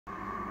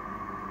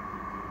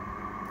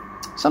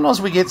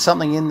sometimes we get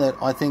something in that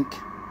I think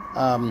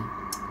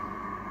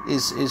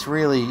is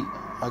really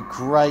a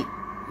great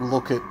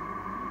look at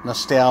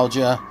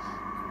nostalgia,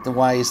 the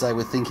ways they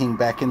were thinking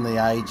back in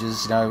the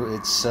ages. You know,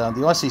 it's the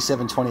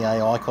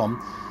IC720A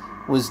Icom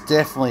was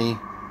definitely,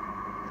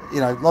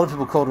 you know, a lot of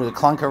people called it a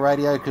clunker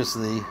radio because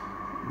of the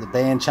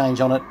band change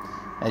on it.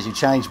 As you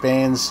change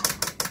bands,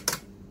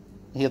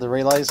 hear the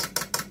relays.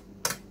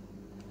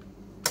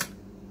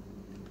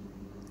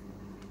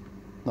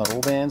 Not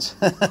all bands.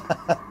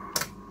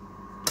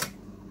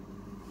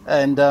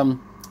 And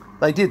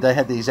they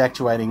had these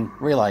actuating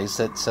relays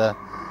that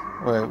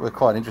were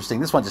quite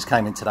interesting. This one just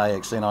came in today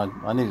actually, and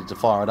I needed to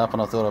fire it up,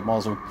 and I thought I might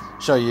as well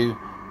show you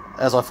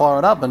as I fire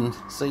it up and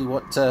see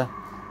what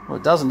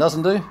it does and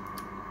doesn't do.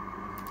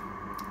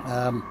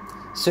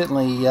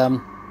 Certainly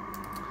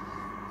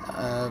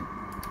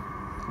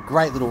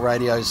great little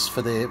radios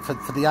for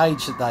the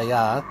age that they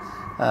are.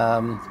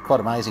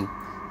 Quite amazing.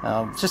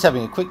 Just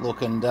having a quick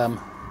look and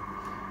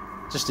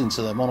just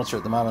into the monitor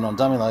at the moment on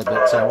dummy load,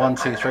 but 1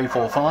 2 3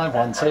 4 5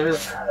 1 2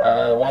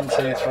 1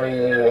 2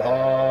 3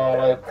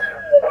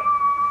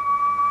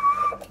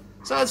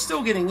 so it's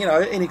still getting, you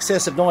know, in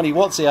excess of 90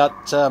 watts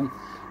out.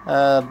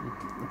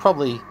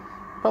 Probably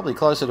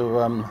closer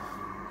to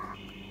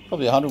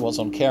probably 100 watts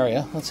on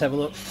carrier. Let's have a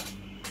look.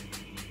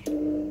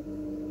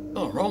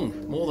 Oh, wrong,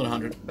 more than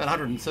 100, about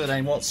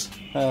 113 watts.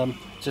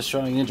 Just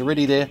showing into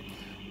RIDI there.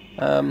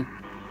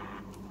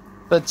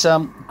 But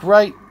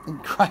great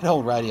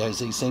old radios,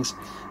 these things,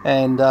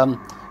 and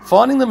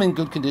finding them in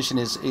good condition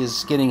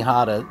is getting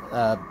harder.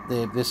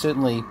 They're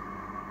certainly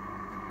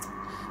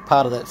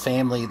part of that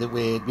family that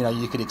where, you know,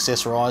 you could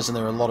accessorize, and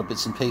there are a lot of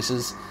bits and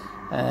pieces.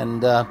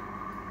 And there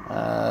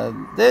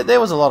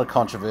was a lot of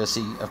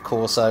controversy, of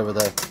course, over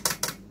the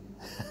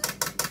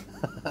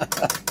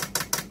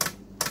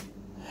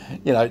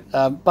you know,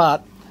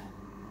 but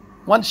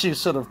once you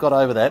sort of got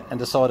over that and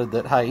decided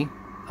that, hey,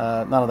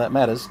 none of that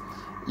matters,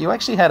 you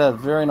actually had a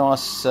very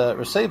nice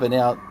receiver.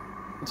 Now,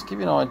 let's give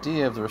you an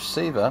idea of the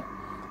receiver.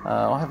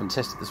 I haven't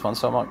tested this one,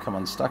 so I might come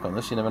unstuck on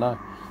this, you never know.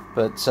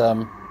 But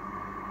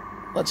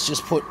let's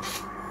just put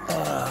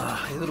a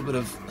little bit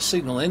of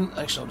signal in.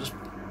 Actually, I'll just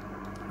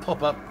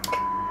pop up.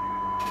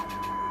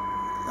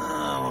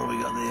 What have we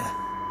got there?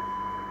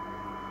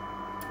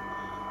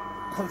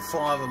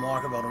 0.5 a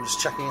microvolt I'm just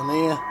chucking in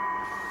there.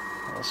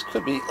 This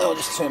could be, I'll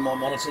just turn my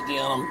monitor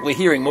down. We're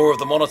hearing more of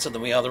the monitor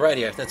than we are the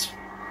radio. That's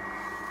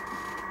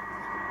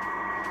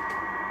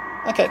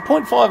okay.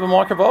 0.5 a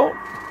microvolt.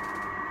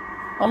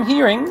 I'm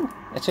hearing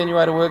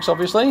attenuator works,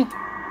 obviously,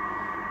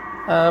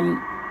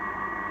 and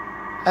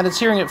it's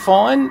hearing it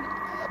fine.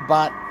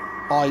 But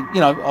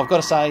I've got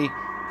to say,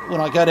 when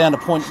I go down to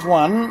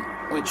 0.1,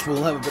 which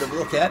we'll have a bit of a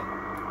look at,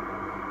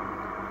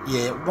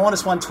 yeah,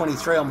 minus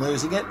 123, I'm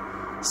losing it.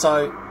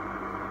 So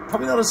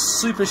probably not as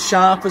super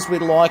sharp as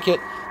we'd like it.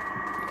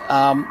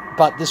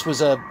 But this was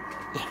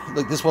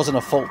this wasn't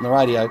a fault in the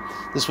radio.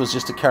 This was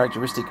just a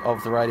characteristic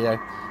of the radio.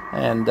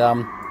 And I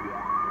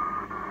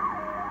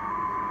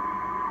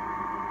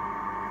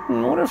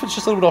wonder if it's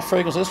just a little bit off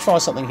frequency. Let's try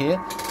something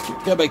here.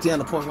 Go back down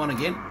to 0.1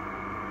 again.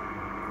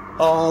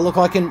 Oh, look,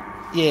 I can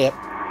hear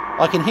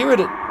it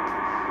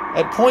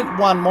at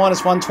 0.1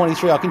 minus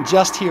 123. I can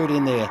just hear it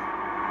in there.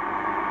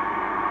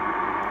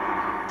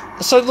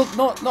 So look,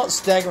 not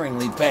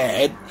staggeringly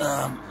bad.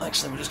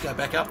 Actually, we'll just go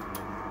back up.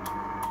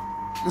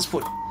 Let's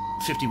put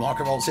 50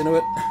 microvolts into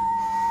it.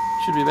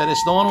 Should be about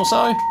S9 or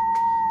so.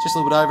 Just a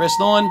little bit over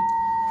S9.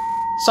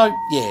 So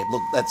yeah,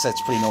 look, that's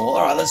pretty normal.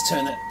 All right, let's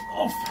turn that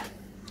off.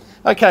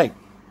 Okay.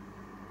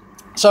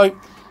 So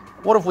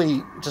what have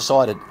we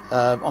decided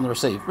on the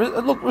receive?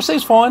 Look,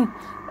 receive's fine.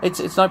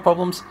 It's no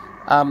problems.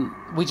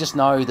 We just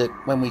know that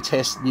when we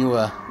test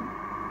newer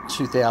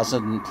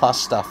 2000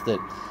 plus stuff that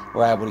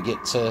we're able to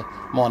get to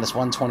minus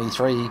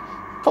 123.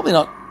 Probably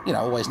not, you know,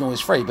 always noise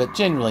free, but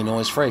generally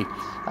noise free.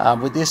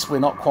 With this, we're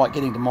not quite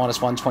getting to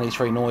minus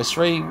 123 noise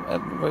free.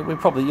 We're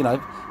probably, you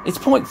know, it's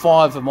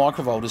 0.5 a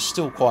microvolt is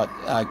still quite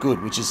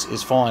good, which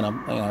is fine. I'm,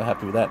 you know,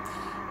 happy with that.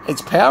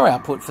 Its power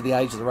output for the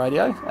age of the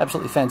radio,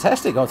 absolutely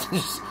fantastic. I was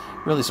just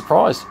really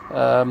surprised.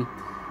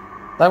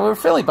 They were a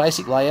fairly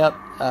basic layout.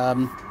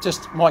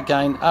 Just mic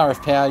gain,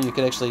 RF power. You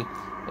could actually,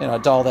 you know,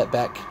 dial that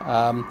back.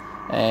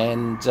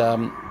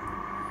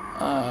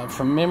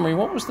 From memory,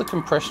 what was the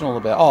compression all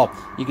about? Oh,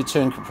 you could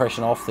turn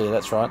compression off there,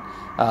 that's right.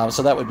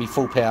 So that would be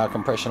full power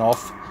compression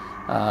off,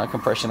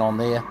 compression on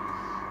there.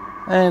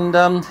 And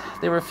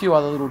there were a few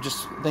other little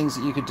just things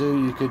that you could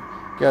do. You could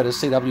go to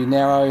CW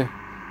narrow,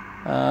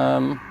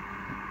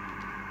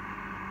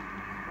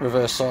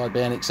 reverse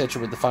sideband,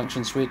 etc. with the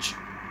function switch,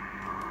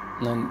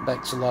 and then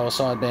back to lower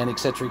sideband,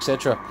 etc.,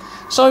 etc.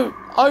 So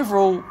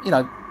overall, you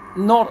know,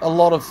 not a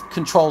lot of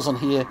controls on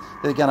here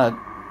that are going to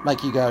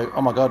make you go,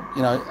 oh my god,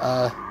 you know,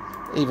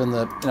 even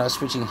the, you know,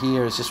 switching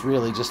here is just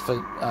really just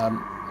for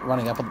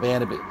running up on the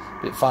band a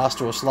bit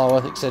faster or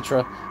slower,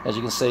 etc., as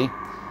you can see.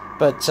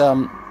 But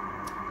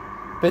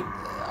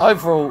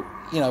overall,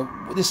 you know,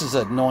 this is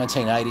a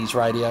 1980s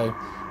radio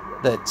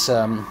that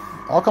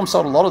Icom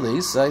sold a lot of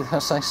these. They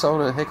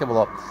sold a heck of a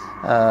lot,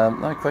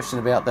 no question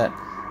about that.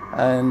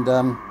 and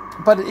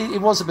but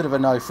it was a bit of a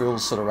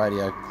no-frills sort of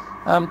radio.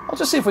 I'll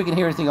just see if we can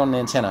hear anything on an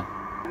antenna.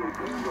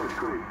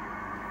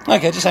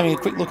 Okay, just having a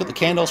quick look at the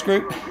Candos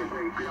group.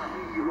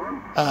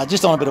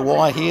 Just on a bit of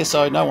wire here,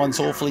 so no one's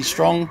awfully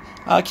strong.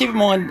 Keep in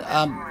mind,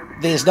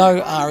 there's no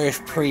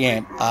RF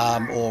preamp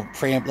or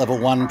preamp level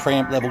 1,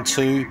 preamp level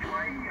 2.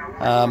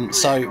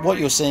 So what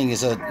you're seeing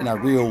is a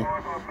real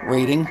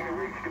reading.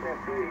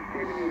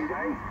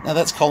 Now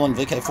that's Colin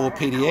VK4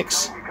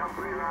 PDX.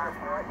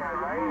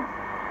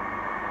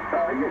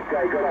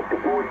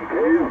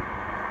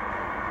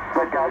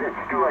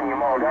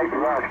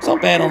 It's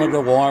not bad on a bit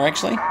of wire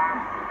actually.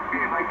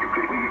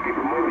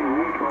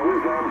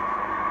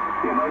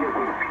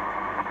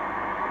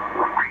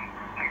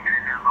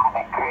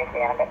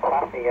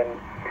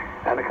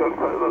 And of course,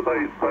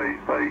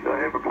 they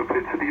have a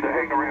propensity to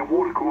hang around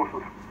water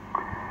courses.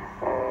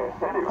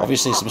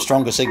 Obviously some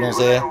stronger signals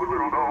there.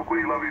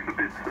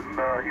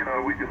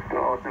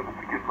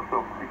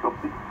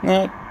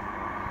 No,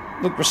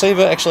 look,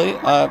 receiver actually,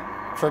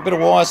 for a bit of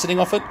wire sitting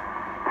off it,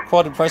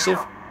 quite impressive.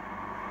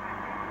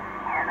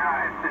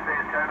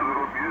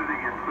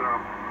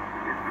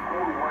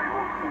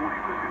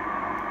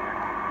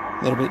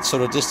 A little bit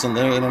sort of distant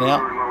there, in and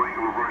out.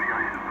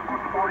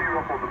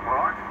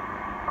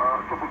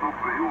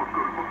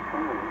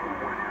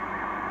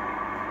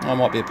 I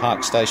might be a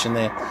park station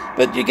there,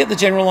 but you get the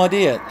general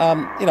idea.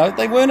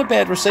 They weren't a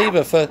bad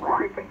receiver for, for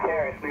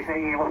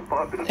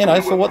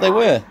what they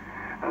were.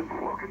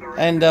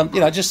 And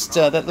just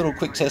that little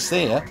quick test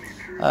there.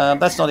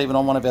 That's not even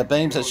on one of our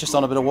beams. That's just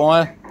on a bit of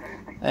wire.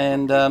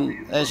 And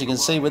as you can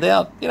see,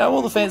 without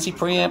all the fancy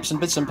preamps and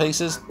bits and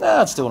pieces,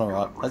 it's doing all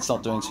right. That's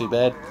not doing too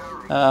bad.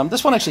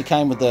 This one actually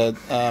came with the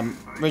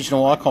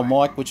original Icom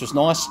mic, which was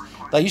nice.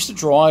 They used to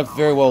drive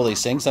very well,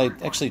 these things. They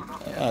actually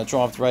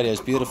drive the radios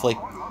beautifully.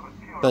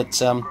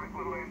 But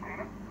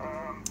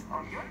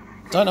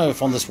don't know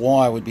if on this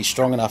wire would be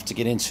strong enough to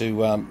get into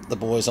the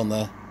boys on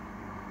the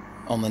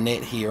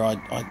net here.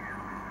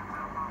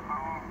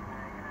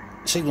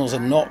 Signals are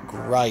not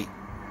great.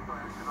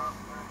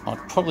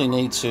 I'd probably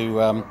need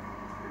to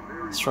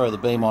throw the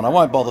beam on. I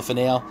won't bother for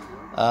now.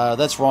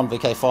 That's Ron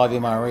VK5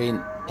 MRE,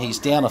 and he's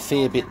down a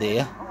fair bit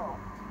there.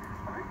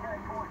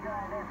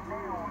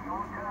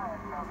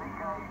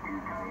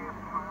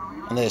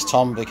 And there's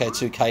Tom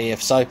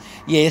VK2KF. So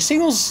yeah,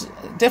 signals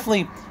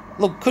definitely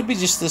could be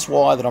just this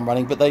wire that I'm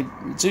running, but they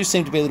do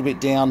seem to be a little bit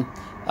down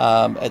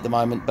at the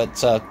moment. But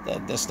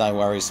there's no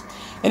worries.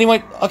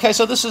 Anyway, okay,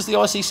 so this is the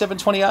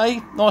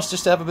IC720A. Nice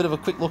just to have a bit of a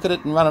quick look at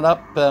it and run it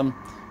up.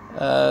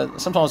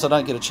 Sometimes I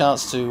don't get a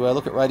chance to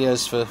look at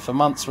radios for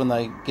months when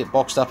they get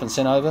boxed up and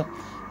sent over.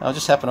 I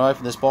just happened to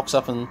open this box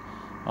up and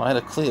I had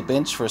a clear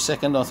bench for a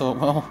second. I thought,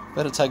 well,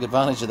 better take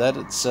advantage of that.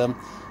 It's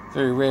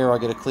very rare I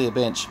get a clear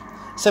bench.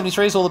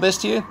 73 is all the best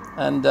to you,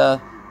 and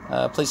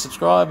please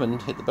subscribe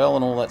and hit the bell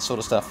and all that sort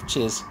of stuff.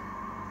 Cheers.